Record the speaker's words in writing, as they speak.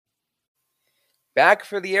Back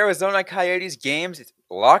for the Arizona Coyotes games. It's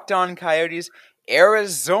Locked On Coyotes.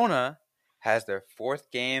 Arizona has their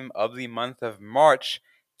fourth game of the month of March.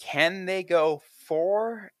 Can they go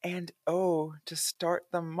 4-0 to start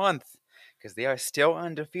the month? Because they are still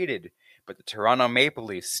undefeated, but the Toronto Maple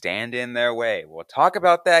Leafs stand in their way. We'll talk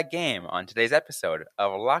about that game on today's episode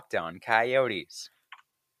of Locked On Coyotes.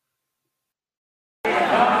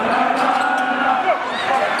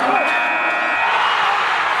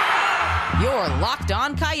 You're Locked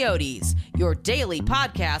On Coyotes, your daily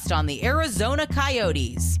podcast on the Arizona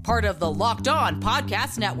Coyotes, part of the Locked On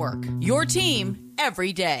Podcast Network, your team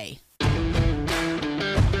every day.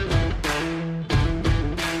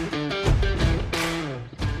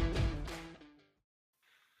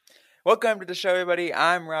 Welcome to the show, everybody.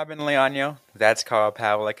 I'm Robin Leonio. That's Carl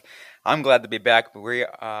Pavlik. I'm glad to be back.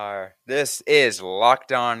 This is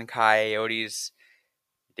Locked On Coyotes,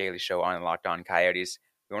 daily show on Locked On Coyotes.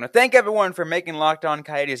 We want to thank everyone for making Locked On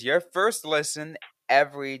Coyotes your first listen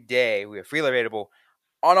every day. We are freely available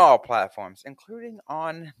on all platforms, including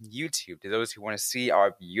on YouTube, to those who want to see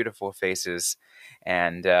our beautiful faces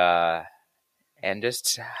and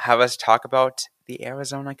just have us talk about the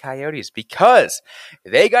Arizona Coyotes, because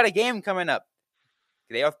they got a game coming up.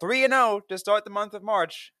 They are 3-0 to start the month of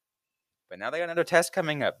March, but now they got another test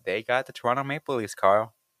coming up. They got the Toronto Maple Leafs,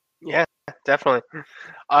 Carl. Yeah, definitely.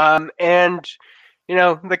 And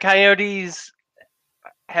the Coyotes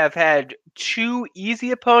have had two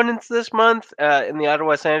easy opponents this month in the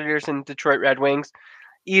Ottawa Senators and Detroit Red Wings.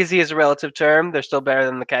 Easy is a relative term. They're still better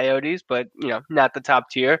than the Coyotes, but not the top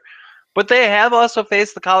tier. But they have also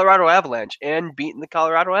faced the Colorado Avalanche and beaten the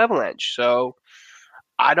Colorado Avalanche. So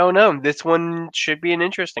I don't know. This one should be an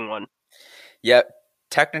interesting one. Yeah,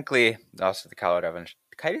 technically, also the Colorado Avalanche.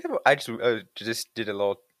 The Coyotes have, I just did a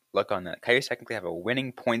little look on that. Coyotes technically have a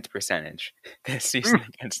winning points percentage this season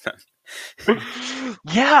against them.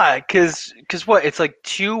 Yeah, because what? It's like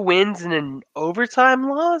 2 wins and an overtime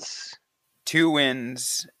loss? 2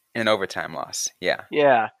 wins and an overtime loss. Yeah.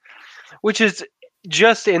 Yeah, which is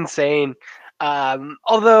just insane.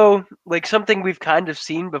 Although, like, something we've kind of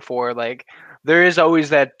seen before, like, there is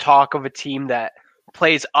always that talk of a team that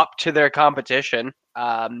plays up to their competition.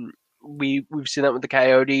 We've seen that with the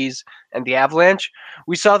Coyotes and the Avalanche.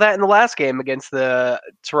 We saw that in the last game against the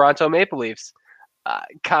Toronto Maple Leafs.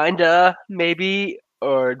 Kinda, maybe,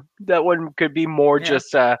 or that one could be more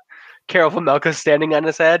just Karel Vejmelka standing on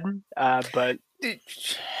his head. But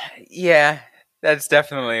yeah, that's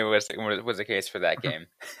definitely was the case for that game.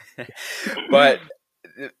 But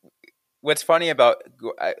what's funny about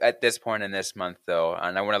at this point in this month, though,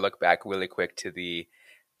 and I want to look back really quick to the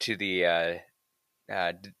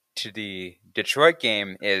Detroit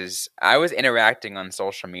game, is I was interacting on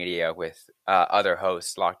social media with other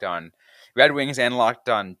hosts, Locked On Red Wings and Locked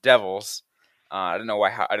On Devils. I don't know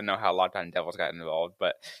how Locked On Devils got involved,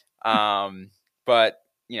 but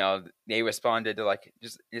they responded to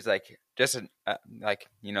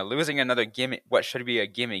losing another gimme, what should be a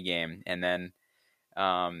gimme game, and then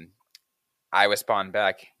I respond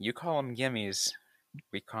back, you call them gimmies,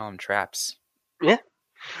 we call them traps.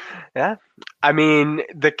 Yeah. I mean,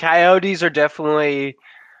 the Coyotes are definitely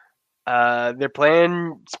they're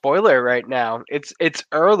playing spoiler right now. It's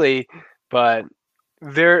early, but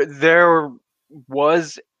there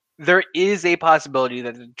is a possibility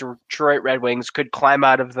that the Detroit Red Wings could climb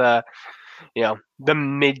out of the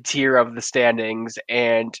mid tier of the standings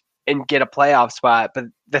and get a playoff spot, but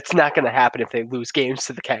that's not going to happen if they lose games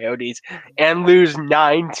to the Coyotes and lose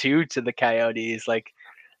 9-2 to the Coyotes. Like,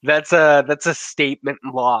 that's a statement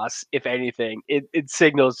loss, if anything. It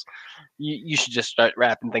signals you should just start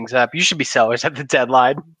wrapping things up. You should be sellers at the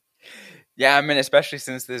deadline. Yeah, I mean, especially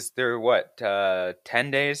since they're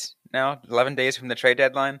 10 days now, 11 days from the trade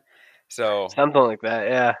deadline. So something like that,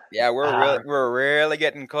 yeah. Yeah, we're really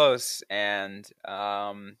getting close, and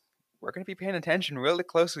we're going to be paying attention really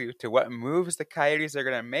closely to what moves the Coyotes are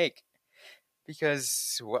going to make,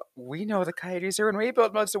 because we know the Coyotes are in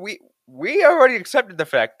rebuild mode, so we already accepted the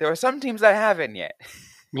fact there are some teams that haven't yet.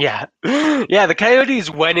 Yeah. Yeah, the Coyotes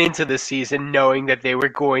went into the season knowing that they were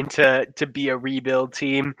going to be a rebuild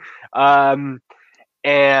team. And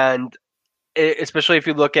especially if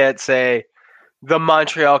you look at, say, the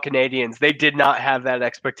Montreal Canadiens, they did not have that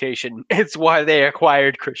expectation. It's why they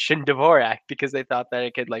acquired Christian Dvorak, because they thought that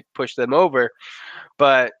it could push them over.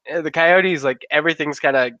 But the Coyotes, everything's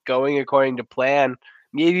kind of going according to plan,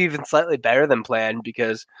 maybe even slightly better than planned,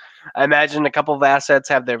 because I imagine a couple of assets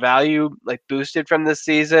have their value boosted from this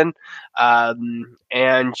season,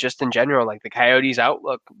 and just in general, the Coyotes'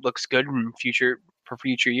 outlook looks good for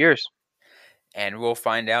future years. And we'll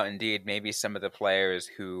find out, indeed, maybe some of the players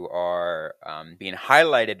who are being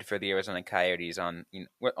highlighted for the Arizona Coyotes on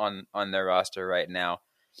their roster right now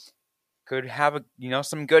could have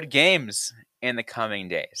some good games in the coming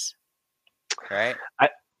days, right?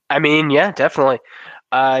 I mean, yeah, definitely.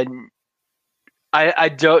 Uh, I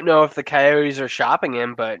don't know if the Coyotes are shopping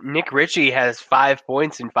him, but Nick Ritchie has 5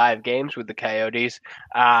 points in 5 games with the Coyotes.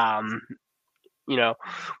 Um,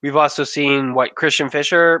 we've also seen what Christian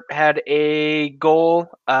Fischer had a goal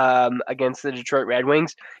against the Detroit Red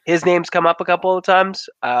Wings. His name's come up a couple of times.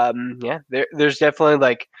 There's definitely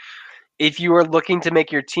like, if you are looking to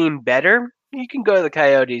make your team better, you can go to the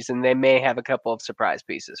Coyotes, and they may have a couple of surprise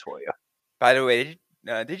pieces for you. By the way,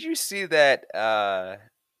 did you see that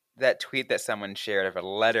tweet that someone shared of a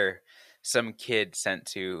letter some kid sent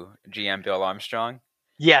to GM Bill Armstrong?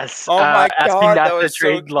 Yes. Oh my asking God, not that to was so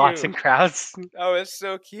trade Lawson cute. Krause. Oh, it's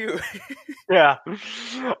so cute. Yeah.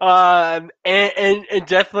 And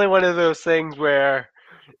definitely one of those things where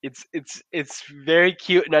it's very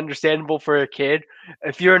cute and understandable for a kid.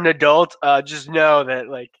 If you're an adult, just know that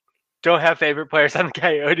like, don't have favorite players on the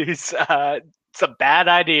Coyotes. It's a bad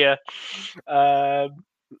idea. But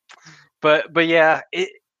yeah,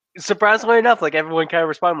 surprisingly enough, like everyone kind of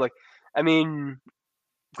responded. Like, I mean,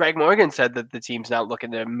 Greg Morgan said that the team's not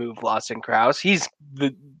looking to move Lawson Krause. He's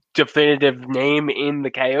the definitive name in the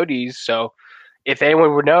Coyotes, so if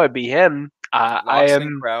anyone would know, it'd be him.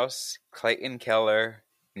 Lawson Krause, Clayton Keller,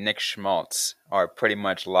 Nick Schmaltz are pretty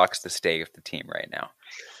much locks to stay with the team right now.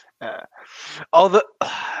 Although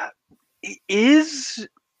it is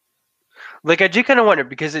like, I do kind of wonder,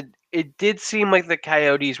 because it did seem like the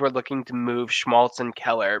Coyotes were looking to move Schmaltz and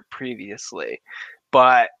Keller previously,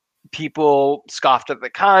 but people scoffed at the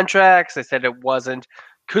contracts. They said it wasn't.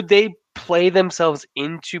 Could they play themselves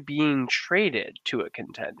into being traded to a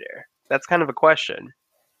contender? That's kind of a question.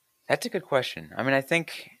 That's a good question. I mean, I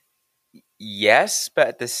think yes, but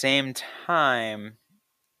at the same time,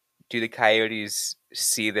 do the Coyotes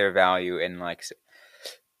see their value in, like,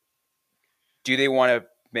 do they want to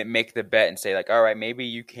make the bet and say, like, all right, maybe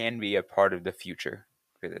you can be a part of the future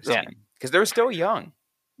for this team? Because they're still young.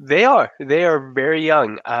 They are very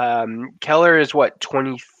young. Keller is what,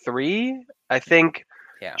 23? I think.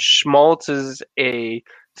 Yeah. Schmaltz is a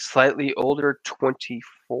slightly older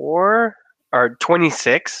 24 or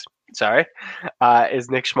 26. Sorry, is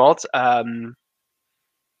Nick Schmaltz.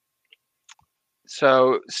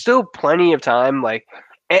 So still plenty of time. Like,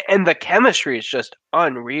 and the chemistry is just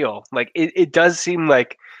unreal. Like, it does seem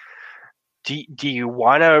like. Do you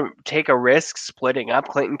want to take a risk splitting up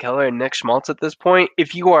Clayton Keller and Nick Schmaltz at this point?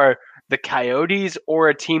 If you are the Coyotes or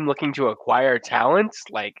a team looking to acquire talent,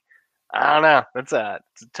 like, I don't know. It's a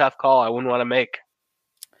tough call. I wouldn't want to make.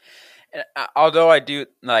 And, although I do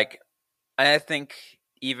like, I think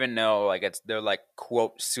even though like they're like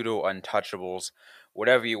quote pseudo untouchables,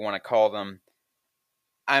 whatever you want to call them,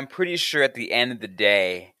 I'm pretty sure at the end of the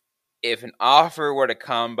day, if an offer were to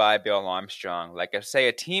come by Bill Armstrong, like if say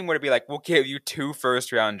a team were to be like, we'll give you 2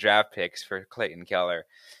 first-round draft picks for Clayton Keller,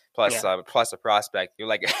 plus a prospect, you're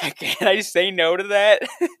like, can I say no to that?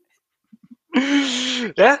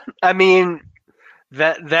 Yeah, I mean,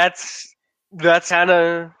 that's kind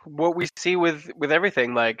of what we see with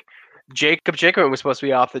everything. Like, Jacob Chikrin was supposed to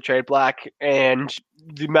be off the trade block, and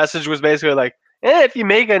the message was basically like, if you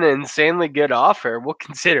make an insanely good offer, we'll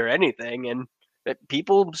consider anything. And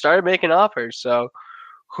people started making offers, so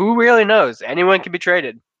who really knows? Anyone can be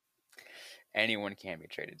traded. Anyone can be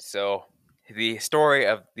traded. So the story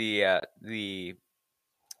of the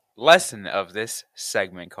lesson of this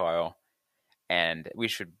segment, Carl, and we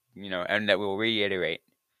should, and that we'll reiterate,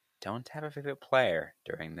 don't have a favorite player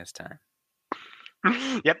during this time.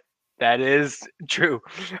 Yep, that is true.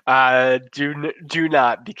 Do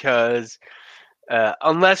not, because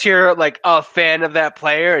unless you're like a fan of that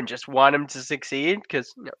player and just want him to succeed,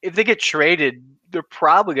 because if they get traded, they're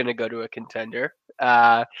probably going to go to a contender.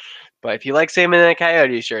 But if you like seeing him in a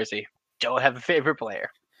Coyotes jersey, don't have a favorite player.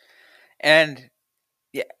 And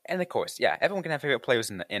yeah, and of course, yeah, everyone can have favorite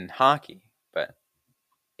players in hockey, but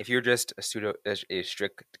if you're just a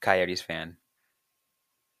strict Coyotes fan,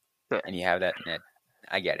 and you have that,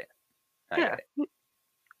 I get it. I get it.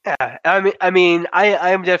 Yeah, I mean,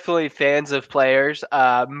 I am definitely fans of players,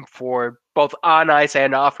 for both on ice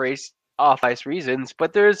and off ice reasons.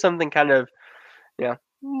 But there is something kind of,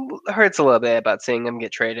 hurts a little bit about seeing them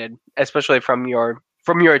get traded, especially from your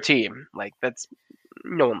team. Like, that's,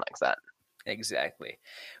 no one likes that. Exactly.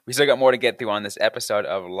 We still got more to get through on this episode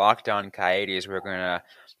of Locked On Coyotes. We're gonna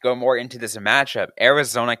go more into this matchup: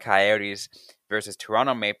 Arizona Coyotes versus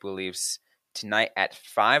Toronto Maple Leafs tonight at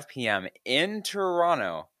 5 p.m. in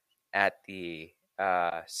Toronto. at the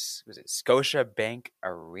was it Scotia Bank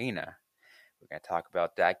Arena. We're going to talk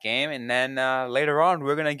about that game, and then later on,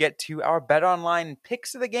 we're going to get to our Bet Online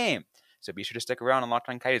picks of the game. So be sure to stick around on Locked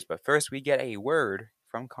On Coyotes. But first, we get a word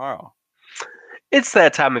from Carl. It's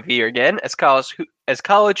that time of year again, as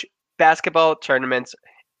college basketball tournaments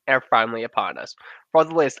are finally upon us. For all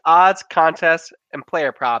the latest odds, contests, and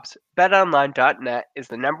player props, BetOnline.net is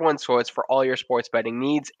the number one source for all your sports betting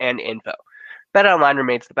needs and info. BetOnline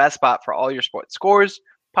remains the best spot for all your sports scores,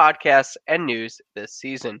 podcasts, and news this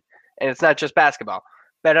season. And it's not just basketball.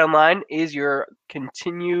 BetOnline is your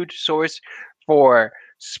continued source for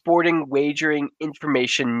sporting wagering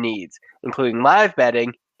information needs, including live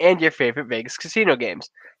betting and your favorite Vegas casino games.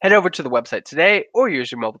 Head over to the website today or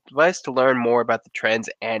use your mobile device to learn more about the trends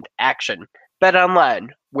and action. BetOnline,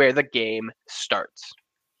 where the game starts.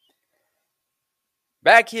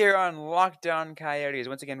 Back here on Locked On Coyotes,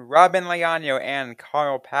 once again, Robin Leonio and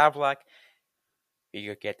Carl Pavlik.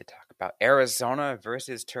 You get to talk about Arizona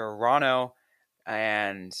versus Toronto,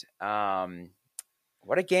 and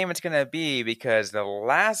what a game it's going to be, because the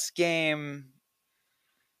last game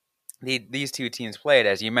these two teams played,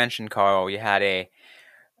 as you mentioned, Carl, you had an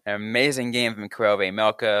amazing game from Krove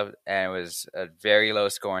Melka, and it was a very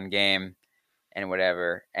low-scoring game and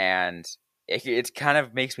whatever, and it kind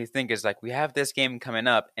of makes me think, is like, we have this game coming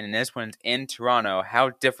up, and this one's in Toronto.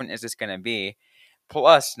 How different is this going to be?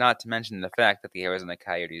 Plus, not to mention the fact that the Arizona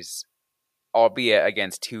Coyotes, albeit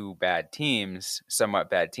against two bad teams, somewhat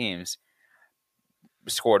bad teams,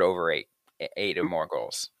 scored over eight or more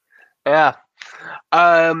goals. Yeah.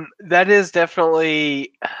 That is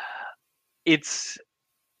definitely, it's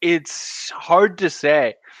hard to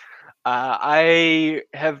say. I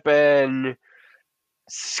have been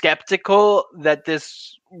skeptical that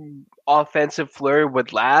this offensive flurry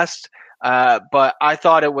would last. But I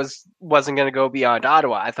thought it wasn't going to go beyond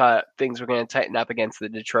Ottawa. I thought things were going to tighten up against the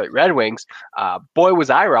Detroit Red Wings. Boy, was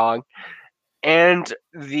I wrong. And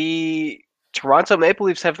the Toronto Maple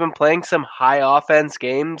Leafs have been playing some high offense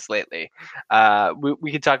games lately.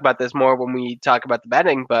 We could talk about this more when we talk about the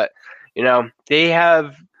betting, but they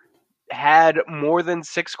have had more than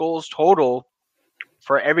 6 goals total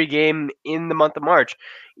for every game in the month of March.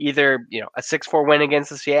 Either a 6-4 win against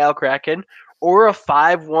the Seattle Kraken, or a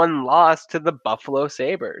 5-1 loss to the Buffalo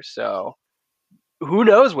Sabres. So who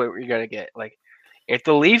knows what we're going to get. Like, if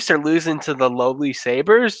the Leafs are losing to the lowly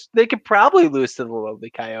Sabres, they could probably lose to the lowly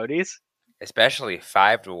Coyotes. Especially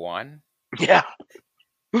 5-1. Yeah.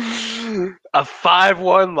 A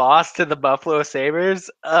 5-1 loss to the Buffalo Sabres?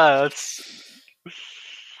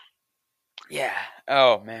 Yeah.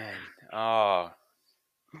 Oh, man. Oh.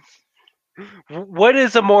 What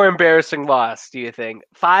is a more embarrassing loss, do you think?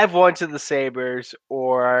 5-1 to the Sabres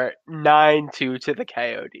or 9-2 to the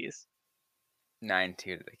Coyotes? 9-2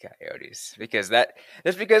 to the Coyotes. Because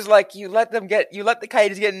you let the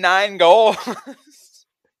Coyotes get 9 goals.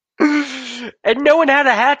 And no one had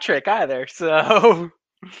a hat trick either, so.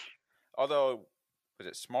 Although, was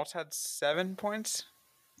it Schmaltz had 7 points?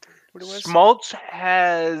 What it was? Schmaltz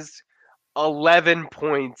has 11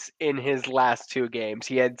 points in his last 2 games.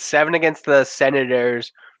 He had 7 against the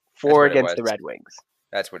Senators, 4 against the Red Wings.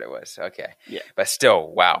 That's what it was. Okay. Yeah. But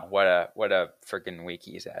still, wow, what a freaking week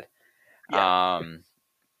he's had. Yeah.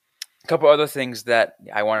 A couple other things that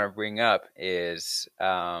I want to bring up is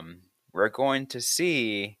we're going to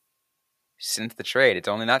see, since the trade, it's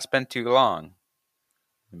only not spent too long,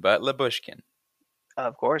 but Lyubushkin.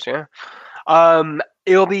 Of course, yeah.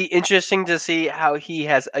 It'll be interesting to see how he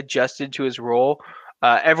has adjusted to his role.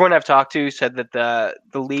 Everyone I've talked to said that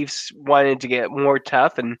the Leafs wanted to get more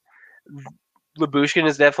tough, and Lyubushkin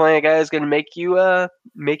is definitely a guy who's going to make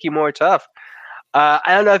you more tough. I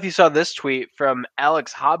don't know if you saw this tweet from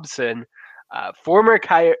Alex Hobson, current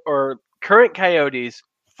Coyotes,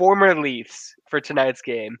 former Leafs for tonight's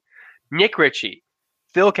game. Nick Ritchie,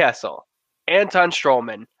 Phil Kessel, Anton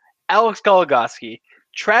Strollman, Alex Goligoski,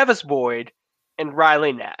 Travis Boyd, and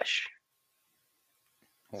Riley Nash.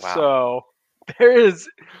 Wow. So there is,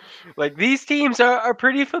 these teams are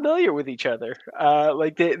pretty familiar with each other.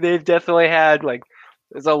 They've definitely had,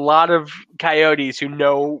 there's a lot of Coyotes who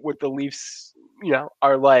know what the Leafs,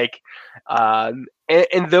 are like. And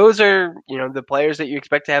those are, the players that you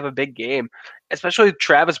expect to have a big game, especially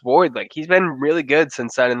Travis Boyd. He's been really good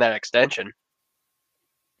since signing that extension.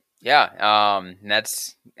 Yeah,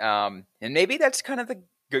 that's and maybe that's kind of the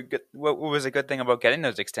good. What was a good thing about getting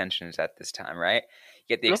those extensions at this time, right?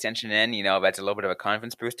 You get the extension in, that's a little bit of a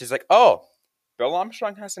confidence boost. It's like, oh, Bill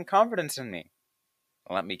Armstrong has some confidence in me.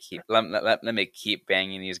 Let me keep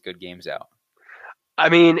banging these good games out. I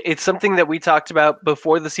mean, it's something that we talked about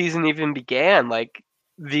before the season even began.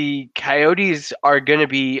 the Coyotes are going to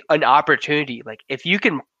be an opportunity. Like if you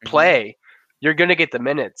can Mm-hmm. play, you're going to get the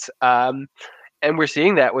minutes. And we're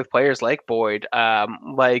seeing that with players like Boyd,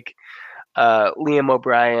 like Liam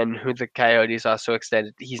O'Brien, who the Coyotes also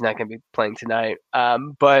extended. He's not going to be playing tonight.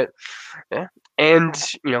 But yeah. And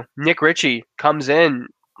Nick Ritchie comes in.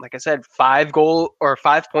 Like I said, 5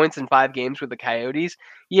 points in 5 games with the Coyotes.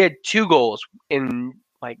 He had 2 goals in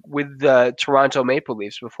with the Toronto Maple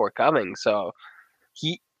Leafs before coming. So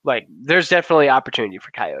there's definitely opportunity for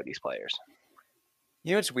Coyotes players.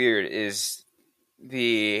 You know what's weird is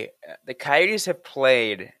the Coyotes have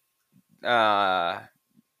played the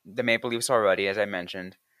Maple Leafs already, as I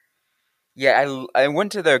mentioned. Yeah, I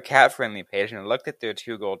went to their cat friendly page and I looked at their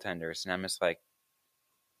 2 goaltenders, and I'm just like,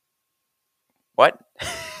 what?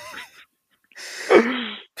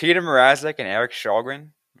 Peter Mrazek and Eric Shalgren?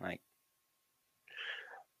 Like,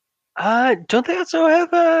 Don't they also have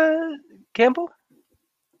Campbell?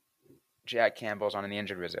 Jack Campbell's on the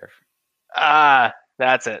injured reserve,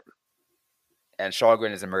 That's it. and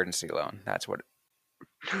Shalgren is emergency loan. That's what.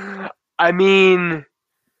 I mean,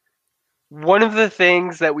 one of the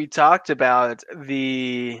things that we talked about,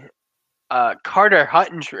 the Carter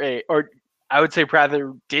Hutton trade, or I would say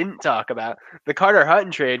rather didn't talk about, the Carter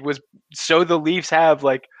Hutton trade was so the Leafs have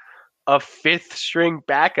like a 5th string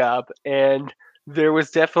backup, and there was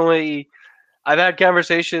definitely. I've had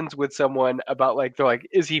conversations with someone about they're like,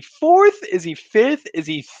 is he 4th? Is he 5th? Is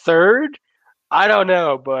he 3rd? I don't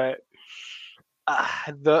know, but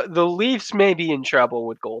the Leafs may be in trouble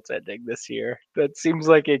with goaltending this year. That seems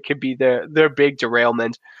like it could be their big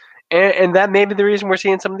derailment, and that may be the reason we're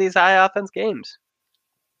seeing some of these high offense games.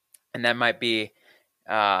 And that might be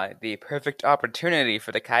the perfect opportunity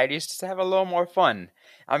for the Coyotes to have a little more fun.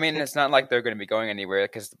 I mean, it's not like they're going to be going anywhere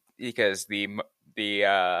because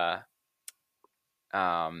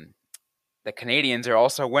the Canadians are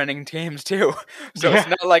also winning teams too. So Yeah.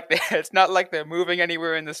 it's not like they're moving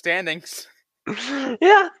anywhere in the standings.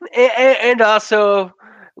 Yeah, and also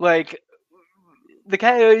the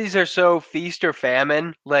Coyotes are so feast or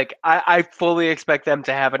famine. I fully expect them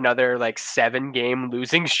to have another 7-game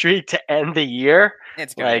losing streak to end the year.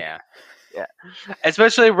 It's gonna, Like, yeah. yeah,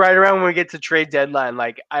 especially right around when we get to trade deadline.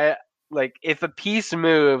 If a piece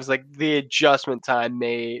moves, the adjustment time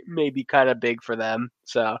may be kind of big for them.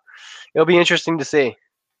 So it'll be interesting to see.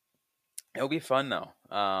 It'll be fun though.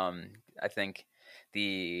 I think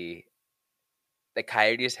the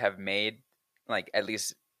Coyotes have made at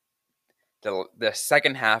least the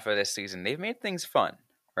second half of this season, they've made things fun,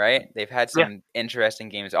 right? They've had Yeah. some interesting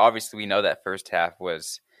games. Obviously, we know that first half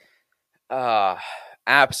was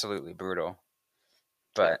absolutely brutal,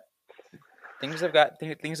 but things have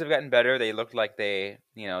gotten better. They look like they're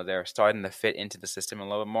starting to fit into the system a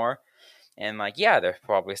little bit more, and they're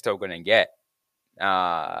probably still going to get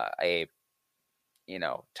a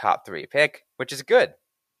top 3 pick, which is good.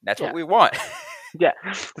 That's Yeah. what we want. Yeah,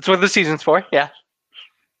 that's what the season's for. Yeah.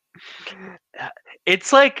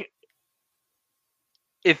 It's like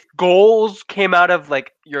if goals came out of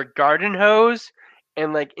your garden hose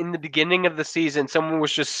and in the beginning of the season someone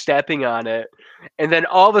was just stepping on it and then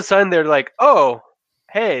all of a sudden they're like, "Oh,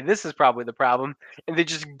 hey, this is probably the problem." And they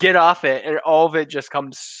just get off it and all of it just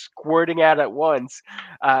comes squirting out at once.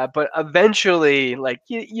 But eventually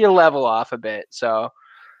you level off a bit. So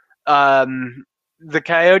the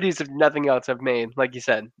Coyotes, if nothing else, have made, like you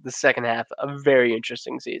said, the second half a very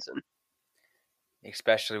interesting season.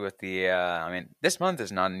 Especially with I mean, this month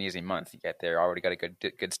is not an easy month yet. They already got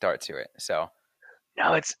a good start to it. So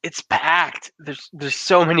No, it's packed. There's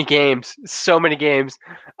so many games, so many games.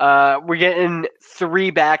 We're getting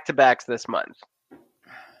 3 back-to-backs this month.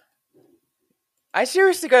 I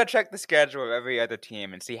seriously gotta check the schedule of every other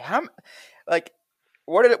team and see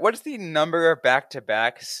what's the number of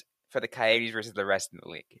back-to-backs for the Coyotes versus the rest of the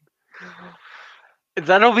league.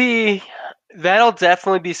 That'll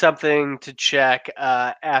definitely be something to check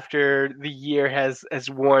after the year has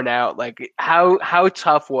worn out. How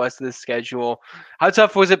tough was this schedule? How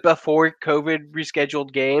tough was it before COVID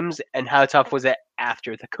rescheduled games, and how tough was it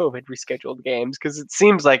after the COVID rescheduled games? Because it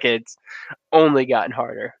seems like it's only gotten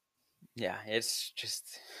harder. Yeah, it's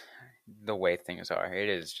just the way things are. It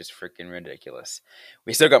is just freaking ridiculous.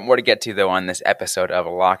 We still got more to get to, though, on this episode of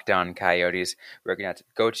Locked On Coyotes. We're going to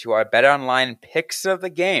go to our Bet Online picks of the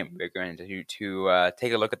game. We're going to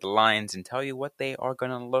take a look at the lines and tell you what they are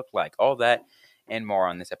going to look like. All that and more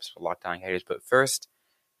on this episode of Locked On Coyotes. But first,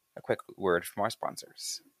 a quick word from our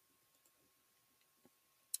sponsors.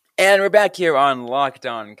 And we're back here on Locked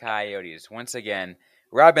On Coyotes. Once again,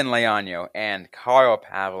 Robin Leonio and Carl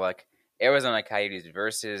Pavlik, Arizona Coyotes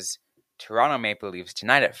versus Toronto Maple Leafs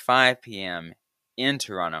tonight at 5 p.m. in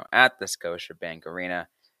Toronto at the Scotiabank Arena.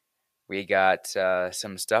 We got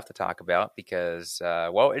some stuff to talk about because,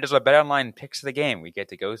 it is a BetOnline picks of the game. We get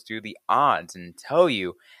to go through the odds and tell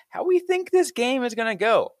you how we think this game is going to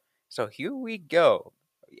go. So here we go.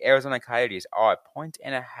 The Arizona Coyotes are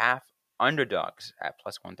 1.5 underdogs at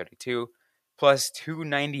plus 132, plus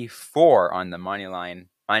 294 on the money line,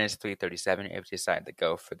 minus 337 if you decide to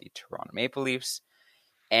go for the Toronto Maple Leafs.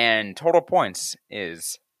 And total points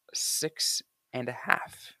is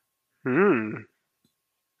 6.5.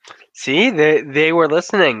 See, they were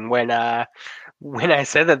listening when I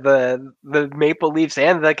said that the Maple Leafs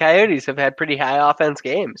and the Coyotes have had pretty high offense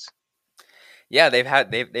games. Yeah,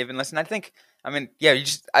 they've been listening. I think you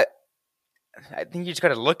just got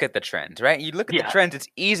to look at the trends, right? You look at the trends. It's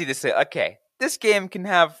easy to say, okay, this game can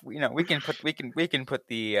have, we can put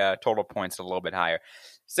the total points a little bit higher.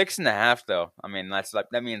 6.5 though. I mean,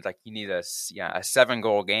 that means like you need a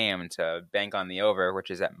 7-goal game to bank on the over, which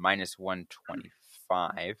is at minus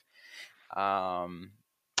 125. I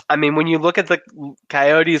mean, when you look at the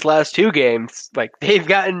Coyotes' last 2 games, like they've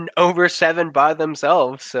gotten over 7 by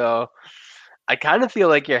themselves. So I kind of feel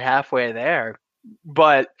like you're halfway there.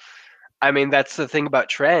 But I mean, that's the thing about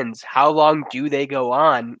trends. How long do they go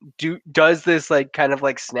on? Does this like kind of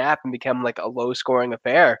like snap and become like a low scoring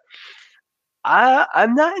affair?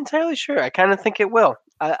 I'm not entirely sure. I kind of think it will.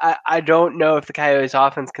 I don't know if the Coyotes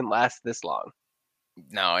offense can last this long.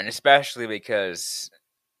 No, and especially because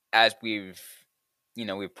as we've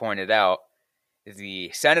pointed out,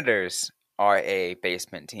 the Senators are a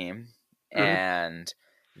basement team, and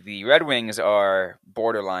the Red Wings are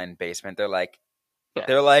borderline basement. They're like in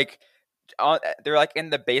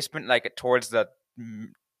the basement, like towards the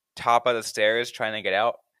top of the stairs, trying to get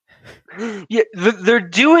out. Yeah, they're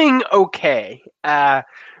doing okay.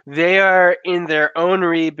 They are in their own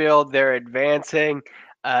rebuild. They're advancing.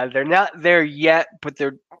 They're not there yet, but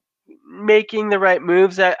they're making the right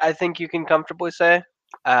moves. I think you can comfortably say.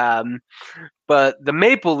 But the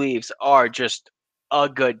Maple Leafs are just a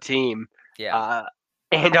good team. Yeah.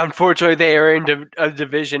 And unfortunately, they are in a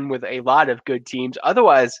division with a lot of good teams.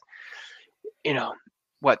 Otherwise,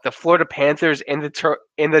 the Florida Panthers and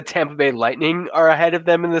the Tampa Bay Lightning are ahead of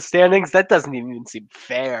them in the standings. That doesn't even seem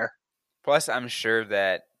fair. Plus, I'm sure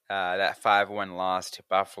that that 5-1 loss to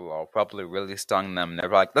Buffalo probably really stung them. They're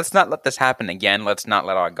like, let's not let this happen again. Let's not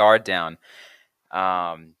let our guard down,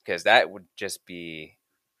 because that would just be,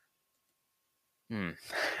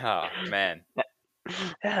 oh man.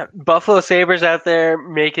 Yeah, Buffalo Sabres out there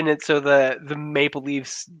making it so the Maple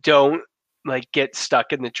Leafs don't like get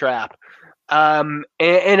stuck in the trap. And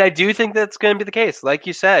I do think that's going to be the case. Like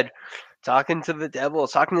you said, talking to the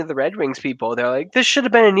Devils, talking to the Red Wings people, they're like, this should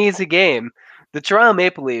have been an easy game. The Toronto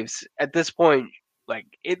Maple Leafs, at this point,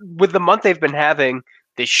 with the month they've been having,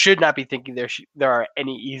 they should not be thinking there are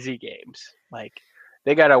any easy games. Like,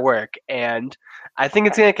 they got to work. And I think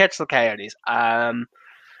it's going to catch the Coyotes. I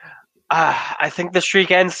think the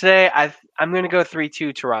streak ends today. I'm going to go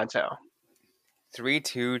 3-2 Toronto.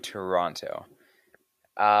 3-2 Toronto.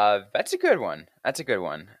 That's a good one.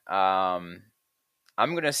 I'm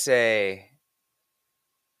gonna say.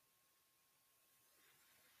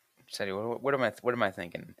 What am I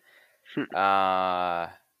thinking?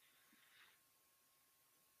 I'll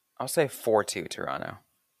say 4-2 Toronto.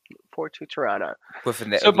 4-2 Toronto.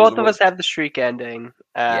 So both of us have the streak ending.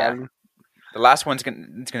 Yeah. The last one's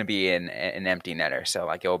gonna be an empty netter, so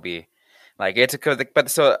like it'll be like it's a good.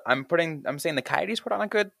 But so I'm saying the Coyotes put on a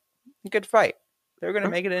good fight. They're going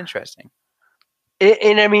to make it interesting.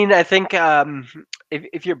 And I mean, I think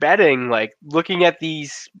if you're betting, like looking at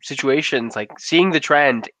these situations, like seeing the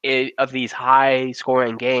trend of these high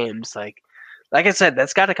scoring games, like I said,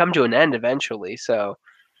 that's got to come to an end eventually. So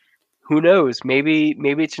who knows? Maybe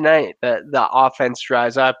tonight the offense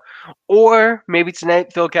dries up, or maybe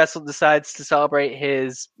tonight Phil Kessel decides to celebrate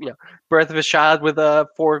his birth of his child with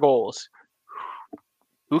 4 goals.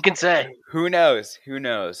 Who can say? Who knows?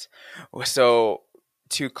 So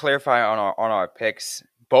to clarify on our picks,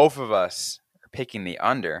 both of us are picking the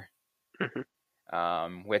under,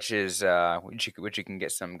 which is which you can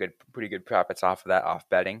get some pretty good profits off of that off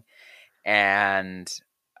betting, and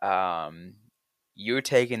you're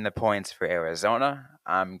taking the points for Arizona.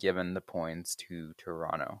 I'm giving the points to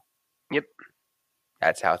Toronto. Yep,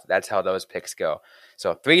 that's how those picks go.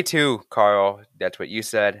 So 3-2, Carl. That's what you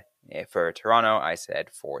said. For Toronto, I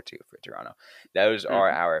said 4-2 for Toronto. Those are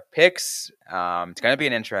our picks. It's going to be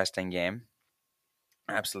an interesting game.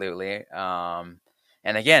 Absolutely. And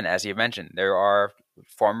again, as you mentioned, there are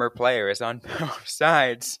former players on both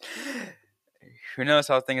sides. Who knows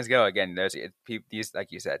how things go? Again, there's these,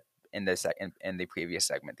 like you said, in the previous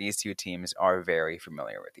segment. These two teams are very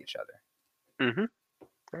familiar with each other. Mm-hmm.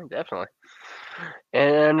 Definitely.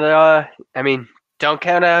 And I mean, don't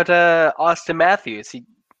count out Austin Matthews. He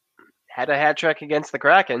had a hat trick against the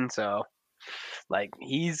Kraken, so like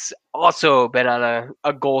he's also been on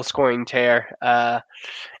a goal scoring tear.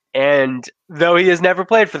 And though he has never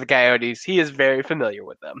played for the Coyotes, he is very familiar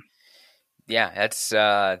with them. Yeah, that's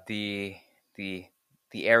the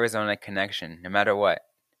Arizona connection. No matter what,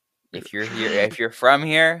 if you're here, if you're from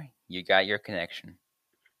here, you got your connection.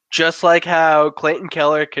 Just like how Clayton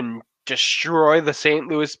Keller can destroy the St.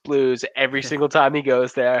 Louis Blues every single time he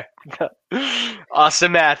goes there,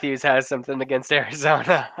 Austin Matthews has something against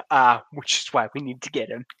Arizona, which is why we need to get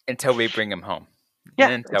him. Until we bring him home. Yeah,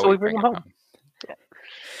 until we bring him home.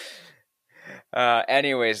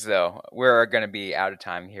 Anyways, though, we're going to be out of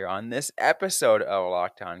time here on this episode of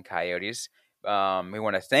Locked On Coyotes. We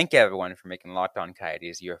want to thank everyone for making Locked On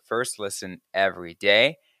Coyotes your first listen every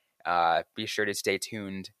day. Be sure to stay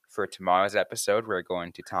tuned for tomorrow's episode. We're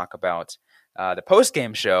going to talk about the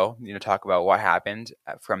post-game show, talk about what happened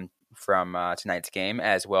from tonight's game,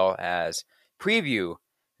 as well as preview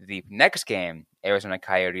the next game, Arizona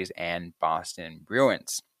Coyotes and Boston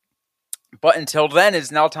Bruins. But until then, it's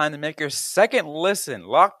now time to make your second listen.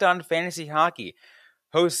 Locked On Fantasy Hockey.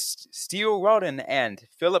 Hosts Steele Roden and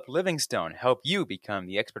Philip Livingstone help you become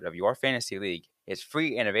the expert of your fantasy league. It's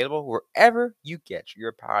free and available wherever you get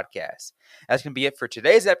your podcasts. That's going to be it for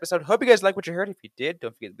today's episode. Hope you guys like what you heard. If you did,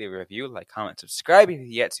 don't forget to leave a review, like, comment, subscribe if you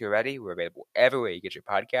yet to already. We're available everywhere you get your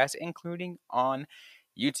podcasts, including on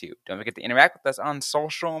YouTube. Don't forget to interact with us on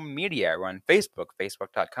social media. We're on Facebook,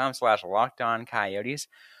 facebook.com/LockedOnCoyotes.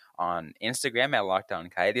 On Instagram at Locked On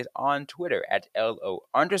Coyotes, on Twitter at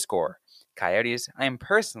LO_Coyotes. I am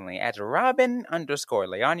personally at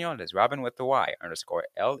Robin_Leano. That is Robin with the Y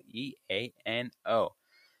 _LEANO.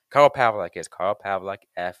 Carl Pavlik is Carl Pavlik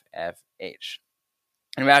FFH.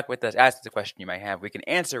 Interact with us, ask us a question you might have. We can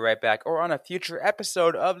answer right back or on a future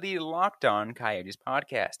episode of the Locked On Coyotes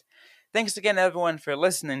podcast. Thanks again, everyone, for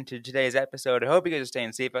listening to today's episode. I hope you guys are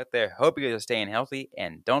staying safe out there. Hope you guys are staying healthy.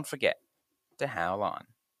 And don't forget to howl on.